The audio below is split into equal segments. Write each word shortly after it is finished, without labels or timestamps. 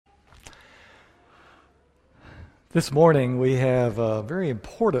This morning we have a very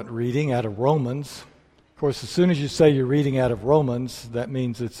important reading out of Romans. Of course, as soon as you say you're reading out of Romans, that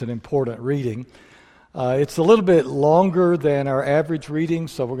means it's an important reading. It's a little bit longer than our average reading,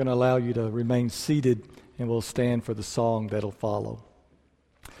 so we're going to allow you to remain seated and we'll stand for the song that'll follow.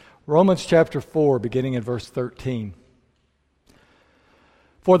 Romans chapter 4, beginning in verse 13.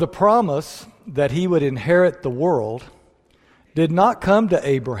 For the promise that he would inherit the world did not come to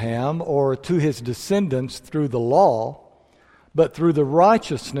Abraham or to his descendants through the law, but through the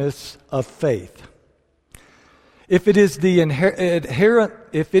righteousness of faith. If it is the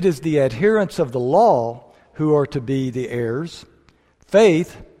adherents of the law who are to be the heirs,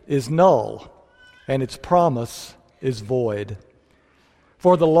 faith is null, and its promise is void.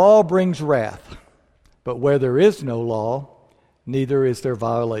 For the law brings wrath, but where there is no law, neither is there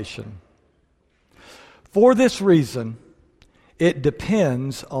violation. For this reason, it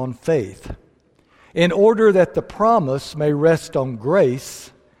depends on faith, in order that the promise may rest on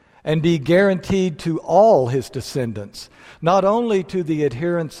grace and be guaranteed to all his descendants, not only to the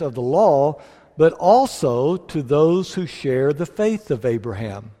adherents of the law, but also to those who share the faith of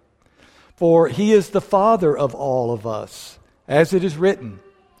Abraham. For he is the father of all of us, as it is written,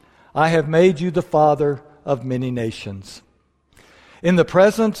 I have made you the father of many nations. In the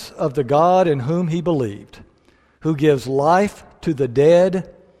presence of the God in whom he believed, who gives life to the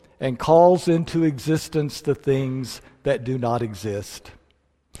dead and calls into existence the things that do not exist.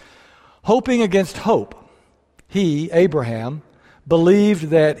 Hoping against hope, he, Abraham, believed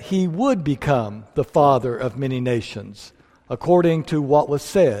that he would become the father of many nations, according to what was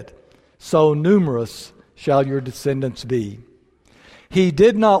said, so numerous shall your descendants be. He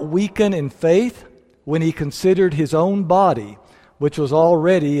did not weaken in faith when he considered his own body, which was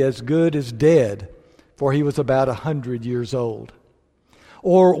already as good as dead, for he was about 100 years old.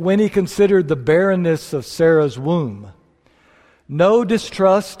 Or when he considered the barrenness of Sarah's womb. No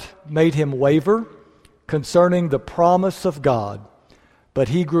distrust made him waver concerning the promise of God, but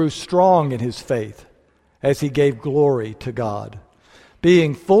he grew strong in his faith as he gave glory to God,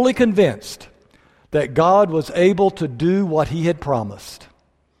 being fully convinced that God was able to do what he had promised.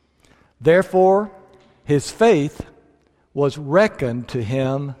 Therefore, his faith was reckoned to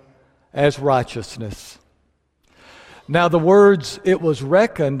him as righteousness. Now the words, it was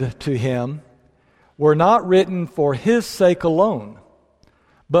reckoned to him, were not written for his sake alone,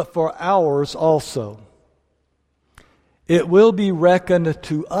 but for ours also. It will be reckoned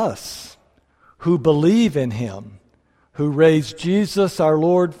to us who believe in him, who raised Jesus our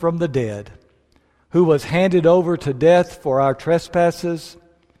Lord from the dead, who was handed over to death for our trespasses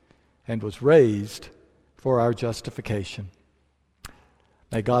and was raised for our justification.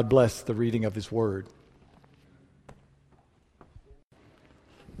 May God bless the reading of his word.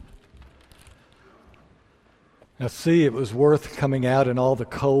 Now see, it was worth coming out in all the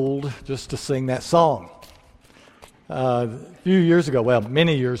cold just to sing that song. A few years ago,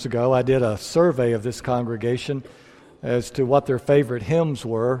 many years ago, I did a survey of this congregation as to what their favorite hymns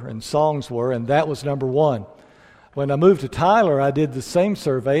were and songs were, and that was number one. When I moved to Tyler, I did the same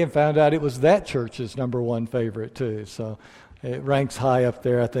survey and found out it was that church's number one favorite too. So it ranks high up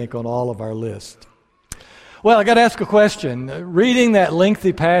there, I think, on all of our list. Well, I got to ask a question. Reading that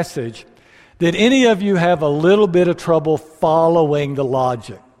lengthy passage, did any of you have a little bit of trouble following the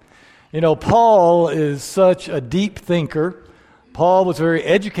logic? You know, Paul is such a deep thinker. Paul was a very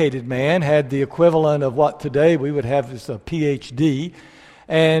educated man, had the equivalent of what today we would have as a PhD.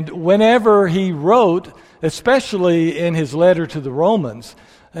 And whenever he wrote, especially in his letter to the Romans,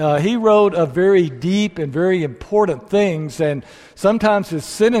 he wrote of very deep and very important things, and sometimes his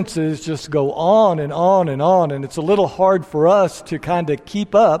sentences just go on and on and on, and it's a little hard for us to kind of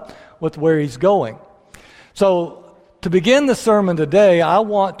keep up with where he's going. So to begin the sermon today, I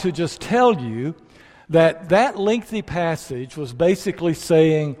want to just tell you that lengthy passage was basically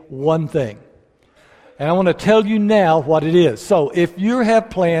saying one thing. And I want to tell you now what it is. So if you have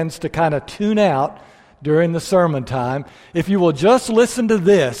plans to kind of tune out during the sermon time, if you will just listen to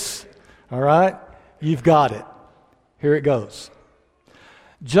this, all right, you've got it. Here it goes.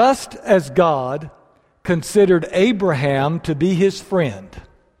 Just as God considered Abraham to be his friend,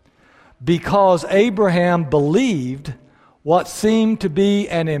 because Abraham believed what seemed to be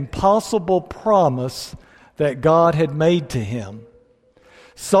an impossible promise that God had made to him,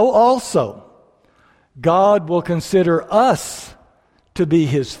 so also God will consider us to be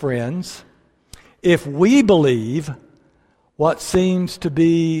his friends if we believe what seems to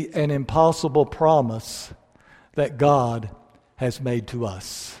be an impossible promise that God has made to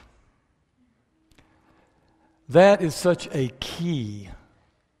us. That is such a key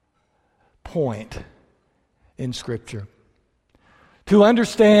point in Scripture. To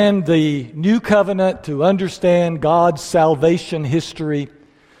understand the new covenant, to understand God's salvation history,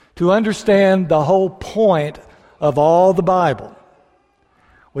 to understand the whole point of all the Bible,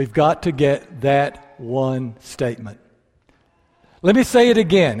 we've got to get that one statement. Let me say it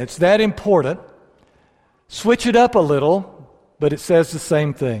again. It's that important. Switch it up a little, but it says the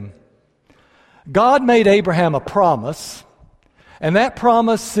same thing. God made Abraham a promise, and that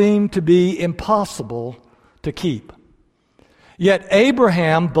promise seemed to be impossible to keep. Yet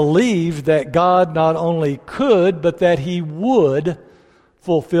Abraham believed that God not only could, but that he would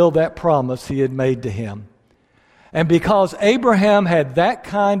fulfill that promise he had made to him. And because Abraham had that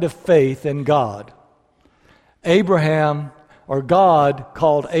kind of faith in God, God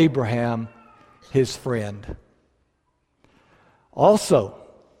called Abraham his friend. Also,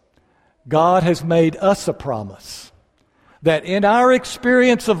 God has made us a promise that in our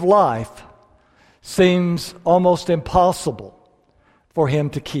experience of life seems almost impossible for him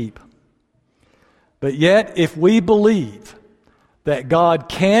to keep. But yet, if we believe that God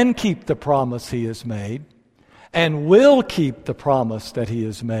can keep the promise he has made and will keep the promise that he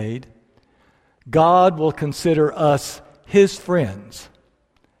has made, God will consider us his friends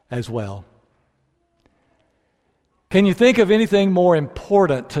as well. Can you think of anything more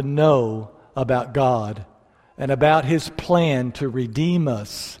important to know about God and about his plan to redeem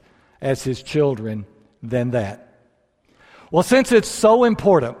us as his children than that? Well, since it's so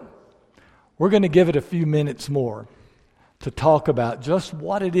important, we're going to give it a few minutes more to talk about just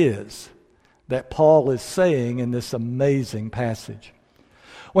what it is that Paul is saying in this amazing passage.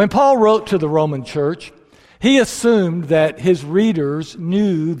 When Paul wrote to the Roman church, he assumed that his readers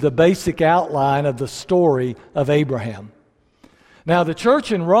knew the basic outline of the story of Abraham. Now, the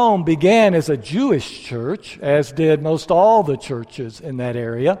church in Rome began as a Jewish church, as did most all the churches in that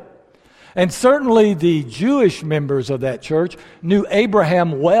area. And certainly the Jewish members of that church knew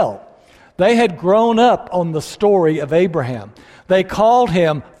Abraham well. They had grown up on the story of Abraham. They called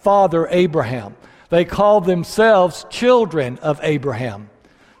him Father Abraham. They called themselves children of Abraham.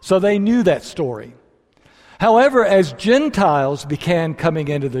 So they knew that story. However, as Gentiles began coming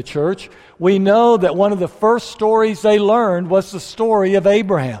into the church, we know that one of the first stories they learned was the story of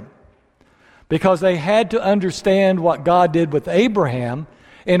Abraham, because they had to understand what God did with Abraham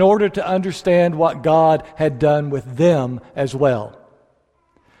in order to understand what God had done with them as well.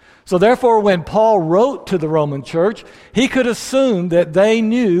 So therefore, when Paul wrote to the Roman church, he could assume that they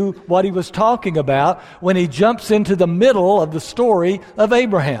knew what he was talking about when he jumps into the middle of the story of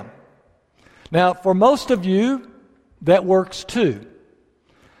Abraham. Now, for most of you, that works too.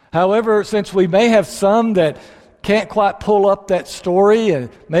 However, since we may have some that can't quite pull up that story and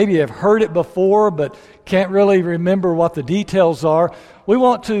maybe have heard it before but can't really remember what the details are, we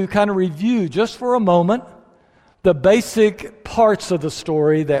want to kind of review just for a moment the basic parts of the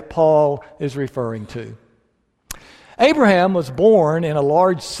story that Paul is referring to. Abraham was born in a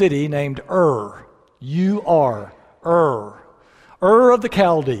large city named Ur. Ur of the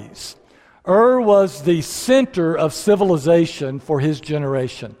Chaldees. Ur was the center of civilization for his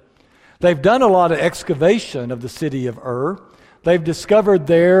generation. They've done a lot of excavation of the city of Ur. They've discovered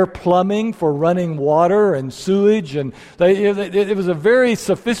there plumbing for running water and sewage, and it was a very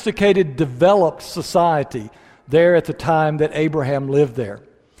sophisticated, developed society there at the time that Abraham lived there.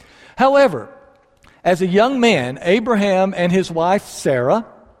 However, as a young man, Abraham and his wife Sarah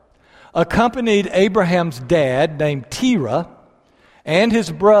accompanied Abraham's dad, named Terah, and his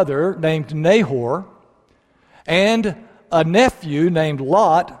brother, named Nahor, and a nephew named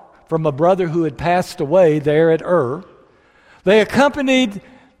Lot from a brother who had passed away there at Ur. They accompanied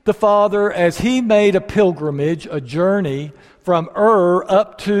the father as he made a pilgrimage, a journey from Ur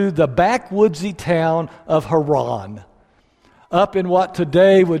up to the backwoodsy town of Haran, up in what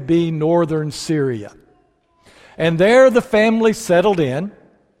today would be northern Syria. And there the family settled in,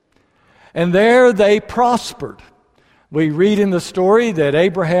 and there they prospered. We read in the story that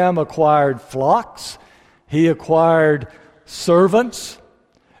Abraham acquired flocks, he acquired servants,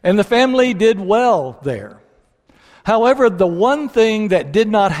 and the family did well there. However, the one thing that did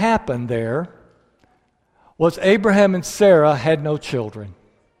not happen there was Abraham and Sarah had no children.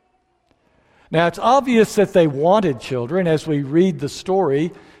 Now, it's obvious that they wanted children as we read the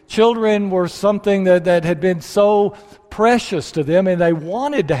story. Children were something that had been so precious to them, and they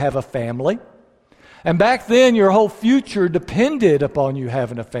wanted to have a family. And back then, your whole future depended upon you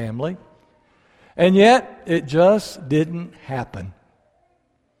having a family. And yet, it just didn't happen.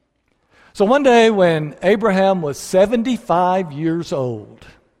 So one day when Abraham was 75 years old,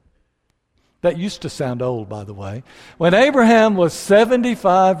 that used to sound old, by the way. When Abraham was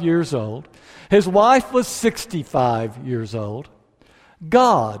 75 years old, His wife was 65 years old.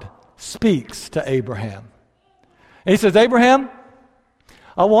 God speaks to Abraham. And he says, Abraham,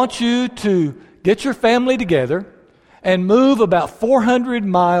 I want you to get your family together and move about 400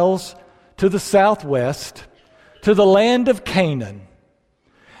 miles to the southwest to the land of Canaan.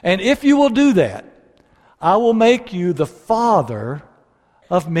 And if you will do that, I will make you the father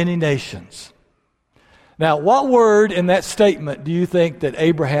of many nations. Now, what word in that statement do you think that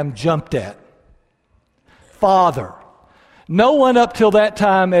Abraham jumped at? Father. No one up till that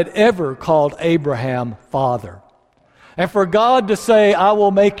time had ever called Abraham father. And for God to say, I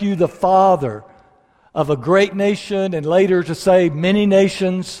will make you the father of a great nation, and later to say many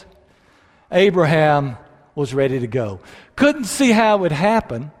nations, Abraham was ready to go. Couldn't see how it would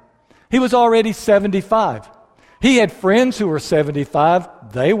happen. He was already 75. He had friends who were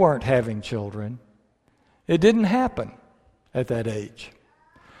 75. They weren't having children. It didn't happen at that age.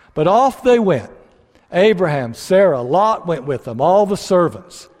 But off they went. Abraham, Sarah, Lot went with them, all the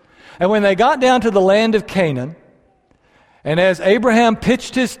servants. And when they got down to the land of Canaan, and as Abraham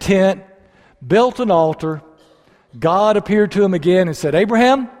pitched his tent, built an altar, God appeared to him again and said,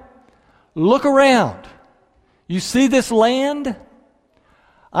 Abraham, look around. You see this land?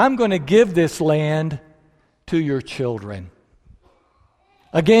 I'm going to give this land to your children.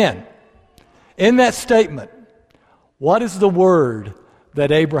 Again, in that statement, what is the word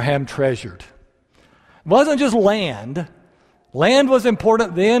that Abraham treasured? It wasn't just land. Land was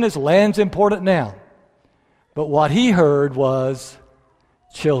important then as land's important now. But what he heard was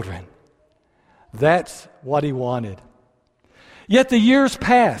children. That's what he wanted. Yet the years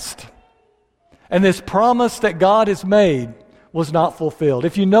passed, and this promise that God has made was not fulfilled.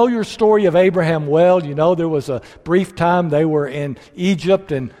 If you know your story of Abraham well, you know there was a brief time they were in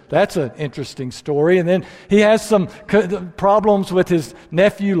Egypt, and that's an interesting story. And then he has some problems with his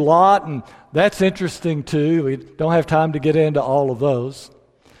nephew Lot, and that's interesting too. We don't have time to get into all of those.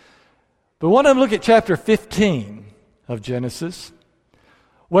 But I want to look at chapter 15 of Genesis,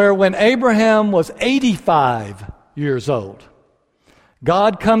 where when Abraham was 85 years old,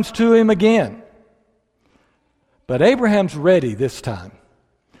 God comes to him again. But Abraham's ready this time.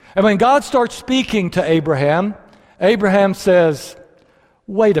 And when God starts speaking to Abraham, Abraham says,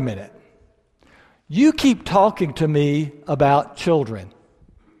 wait a minute. You keep talking to me about children.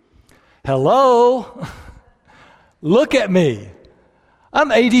 Hello? Look at me. I'm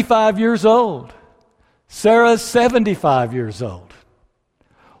 85 years old. Sarah's 75 years old.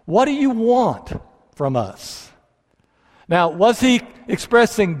 What do you want from us? Now, was he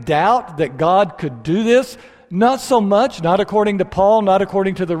expressing doubt that God could do this? Not so much, not according to Paul, not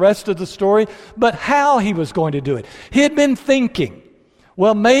according to the rest of the story, but how he was going to do it. He had been thinking,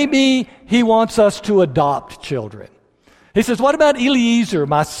 well, maybe he wants us to adopt children. He says, what about Eliezer,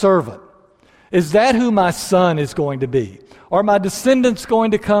 my servant? Is that who my son is going to be? Are my descendants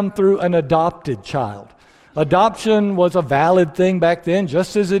going to come through an adopted child? Adoption was a valid thing back then,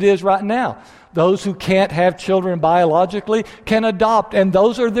 just as it is right now. Those who can't have children biologically can adopt, and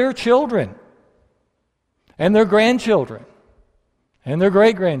those are their children, and their grandchildren, and their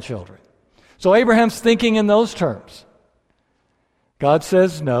great-grandchildren. So Abraham's thinking in those terms. God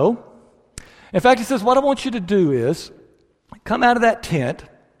says no. In fact, he says, what I want you to do is come out of that tent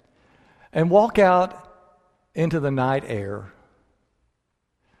and walk out into the night air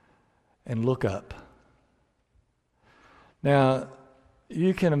and look up. Now,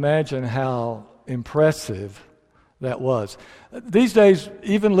 you can imagine how impressive that was. These days,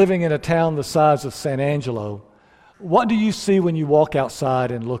 even living in a town the size of San Angelo, what do you see when you walk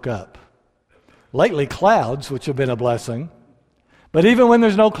outside and look up? Lately, clouds, which have been a blessing. But even when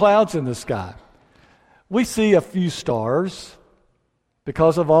there's no clouds in the sky, we see a few stars.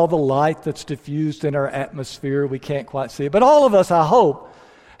 Because of all the light that's diffused in our atmosphere, we can't quite see it. But all of us, I hope,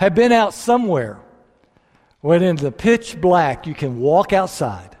 have been out somewhere when in the pitch black you can walk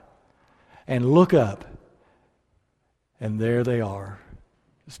outside and look up, and there they are.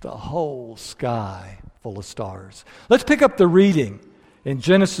 Just a whole sky full of stars. Let's pick up the reading in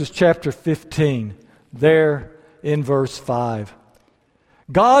Genesis chapter 15, there in verse 5.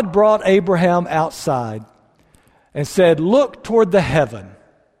 God brought Abraham outside and said, look toward the heaven.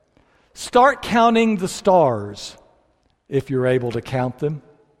 Start counting the stars, if you're able to count them.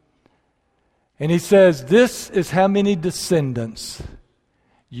 And he says, this is how many descendants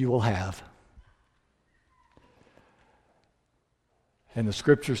you will have. And the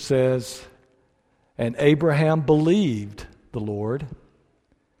scripture says, and Abraham believed the Lord,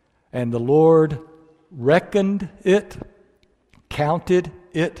 and the Lord reckoned it, counted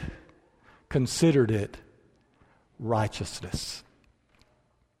it, considered it righteousness.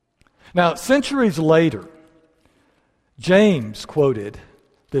 Now, centuries later, James quoted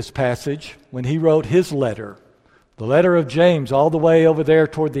this passage when he wrote his letter, the letter of James, all the way over there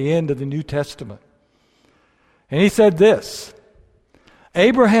toward the end of the New Testament. And he said this,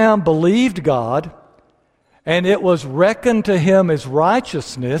 Abraham believed God, and it was reckoned to him as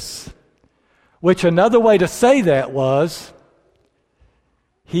righteousness, which another way to say that was,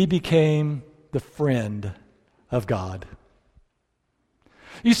 he became the friend of God.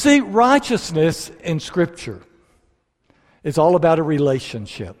 You see, righteousness in Scripture is all about a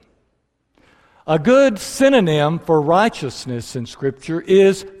relationship. A good synonym for righteousness in Scripture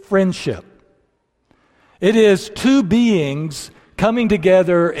is friendship. It is two beings coming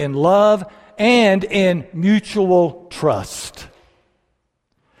together in love and in mutual trust.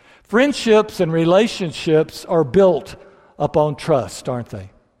 Friendships and relationships are built upon trust, aren't they?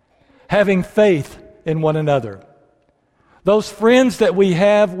 Having faith in one another. Those friends that we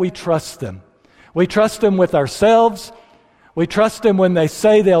have, we trust them. We trust them with ourselves. We trust them when they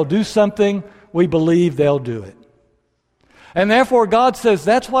say they'll do something. We believe they'll do it. And therefore God says,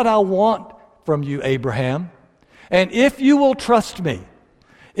 that's what I want from you, Abraham. And if you will trust me,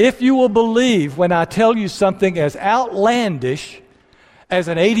 if you will believe when I tell you something as outlandish as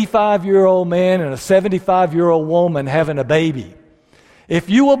an 85-year-old man and a 75-year-old woman having a baby, if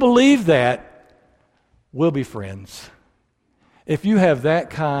you will believe that, we'll be friends. If you have that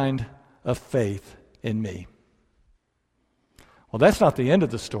kind of faith in me. Well, that's not the end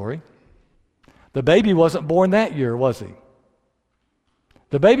of the story. The baby wasn't born that year, was he?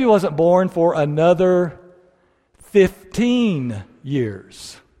 The baby wasn't born for another 15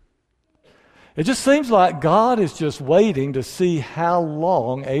 years. It just seems like God is just waiting to see how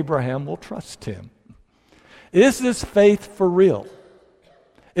long Abraham will trust him. Is this faith for real?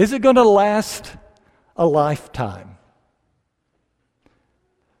 Is it going to last a lifetime?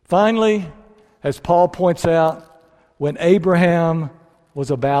 Finally, as Paul points out, when Abraham was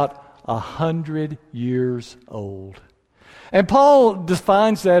about 100 years old. And Paul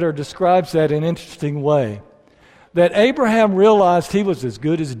defines that or describes that in an interesting way. That Abraham realized he was as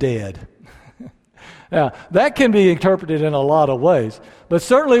good as dead. Now, that can be interpreted in a lot of ways. But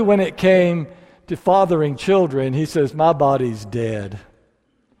certainly when it came to fathering children, he says, my body's dead.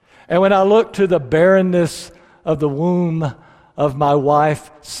 And when I look to the barrenness of the womb of my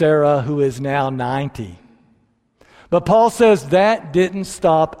wife, Sarah, who is now 90. But Paul says that didn't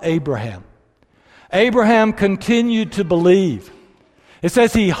stop Abraham. Abraham continued to believe. It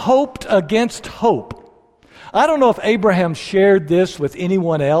says he hoped against hope. I don't know if Abraham shared this with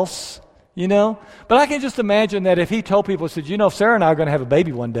anyone else, but I can just imagine that if he told people, said, Sarah and I are going to have a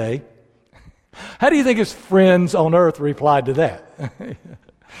baby one day. How do you think his friends on earth replied to that?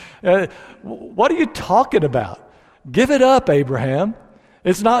 What are you talking about? Give it up, Abraham.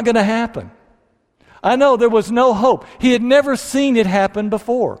 It's not going to happen. I know there was no hope. He had never seen it happen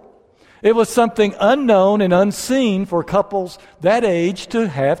before. It was something unknown and unseen for couples that age to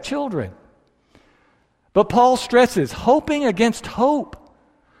have children. But Paul stresses, hoping against hope,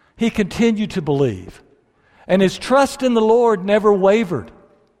 he continued to believe. And his trust in the Lord never wavered.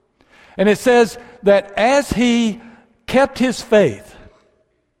 And it says that as he kept his faith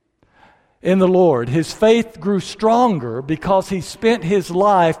in the Lord, his faith grew stronger because he spent his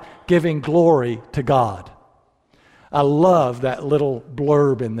life giving glory to God. I love that little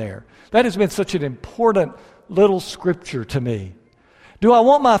blurb in there. That has been such an important little scripture to me. Do I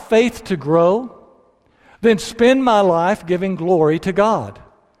want my faith to grow? Then spend my life giving glory to God.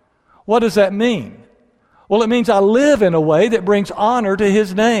 What does that mean? Well, it means I live in a way that brings honor to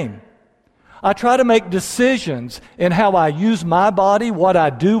His name. I try to make decisions in how I use my body, what I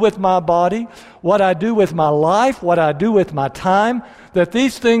do with my body, what I do with my life, what I do with my time, that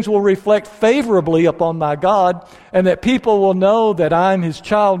these things will reflect favorably upon my God, and that people will know that I'm His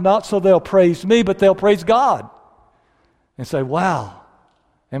child, not so they'll praise me, but they'll praise God and say, wow,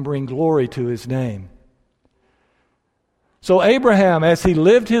 and bring glory to His name. So Abraham, as he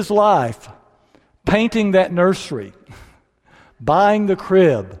lived his life, painting that nursery, buying the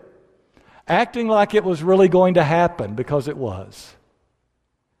crib, acting like it was really going to happen because it was,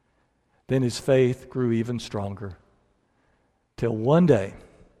 then his faith grew even stronger. Till one day,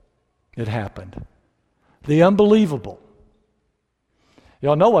 it happened. The unbelievable.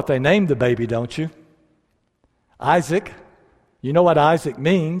 Y'all know what they named the baby, don't you? Isaac. You know what Isaac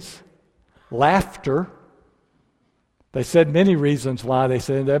means? Laughter. They said many reasons why they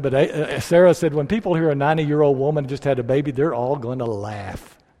said that, but Sarah said when people hear a 90-year-old woman just had a baby, they're all going to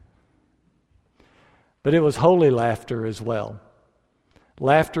laugh. But it was holy laughter as well.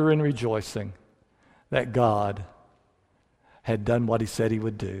 Laughter and rejoicing that God had done what He said He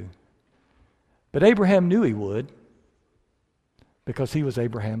would do. But Abraham knew he would because he was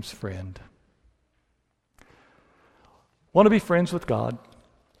Abraham's friend. Want to be friends with God?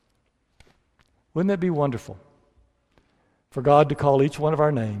 Wouldn't that be wonderful for God to call each one of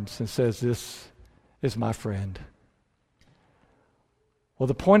our names and says, this is my friend? Well,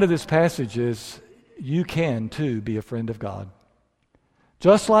 the point of this passage is you can too be a friend of God.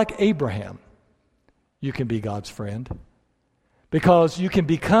 Just like Abraham, you can be God's friend because you can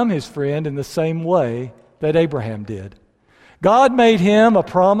become his friend in the same way that Abraham did. God made him a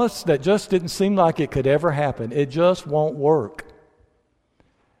promise that just didn't seem like it could ever happen. It just won't work.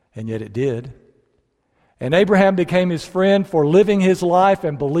 And yet it did. And Abraham became his friend for living his life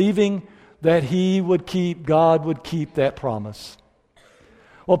and believing that God would keep that promise.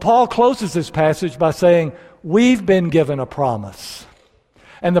 Well, Paul closes this passage by saying, we've been given a promise.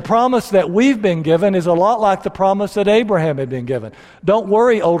 And the promise that we've been given is a lot like the promise that Abraham had been given. Don't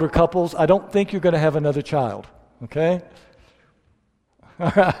worry, older couples, I don't think you're going to have another child. Okay?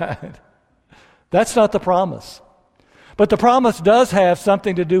 All right. That's not the promise. But the promise does have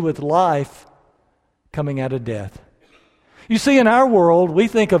something to do with life coming out of death. You see, in our world, we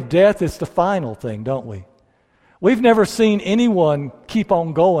think of death as the final thing, don't we? We've never seen anyone keep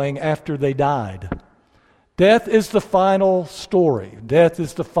on going after they died. Death is the final story. Death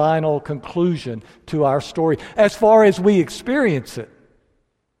is the final conclusion to our story as far as we experience it.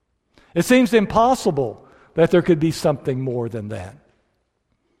 It seems impossible that there could be something more than that.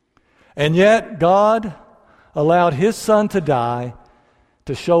 And yet, God allowed His Son to die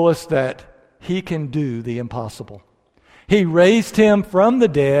to show us that He can do the impossible. He raised Him from the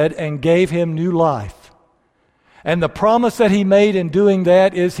dead and gave Him new life. And the promise that He made in doing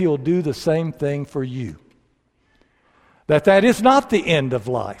that is He'll do the same thing for you. That is not the end of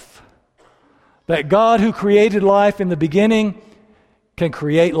life. That God who created life in the beginning can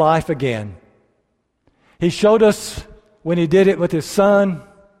create life again. He showed us when He did it with His Son,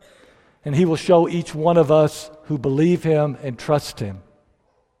 and He will show each one of us who believe Him and trust Him.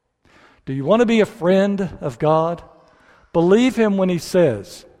 Do you want to be a friend of God? Believe Him when He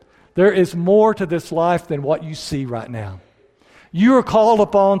says, there is more to this life than what you see right now. You are called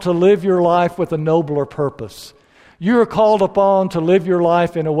upon to live your life with a nobler purpose. You are called upon to live your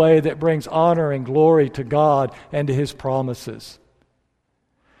life in a way that brings honor and glory to God and to His promises.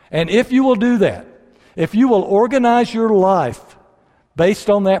 And if you will do that, if you will organize your life based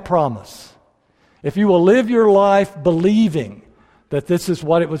on that promise, if you will live your life believing that this is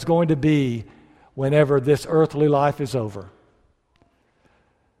what it was going to be whenever this earthly life is over,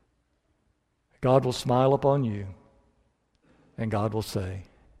 God will smile upon you and God will say,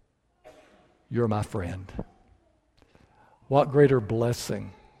 you're my friend. What greater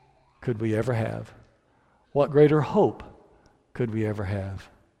blessing could we ever have? What greater hope could we ever have?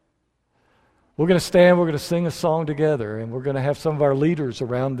 We're going to stand, we're going to sing a song together, and we're going to have some of our leaders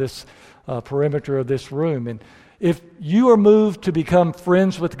around this perimeter of this room. And if you are moved to become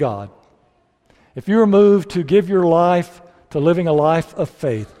friends with God, if you are moved to give your life to living a life of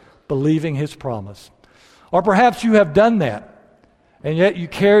faith, believing His promise, or perhaps you have done that, and yet you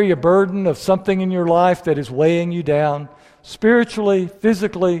carry a burden of something in your life that is weighing you down, spiritually,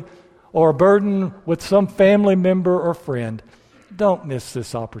 physically, or a burden with some family member or friend, don't miss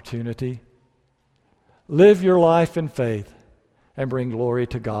this opportunity. Live your life in faith and bring glory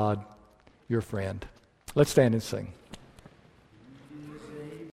to God, your friend. Let's stand and sing.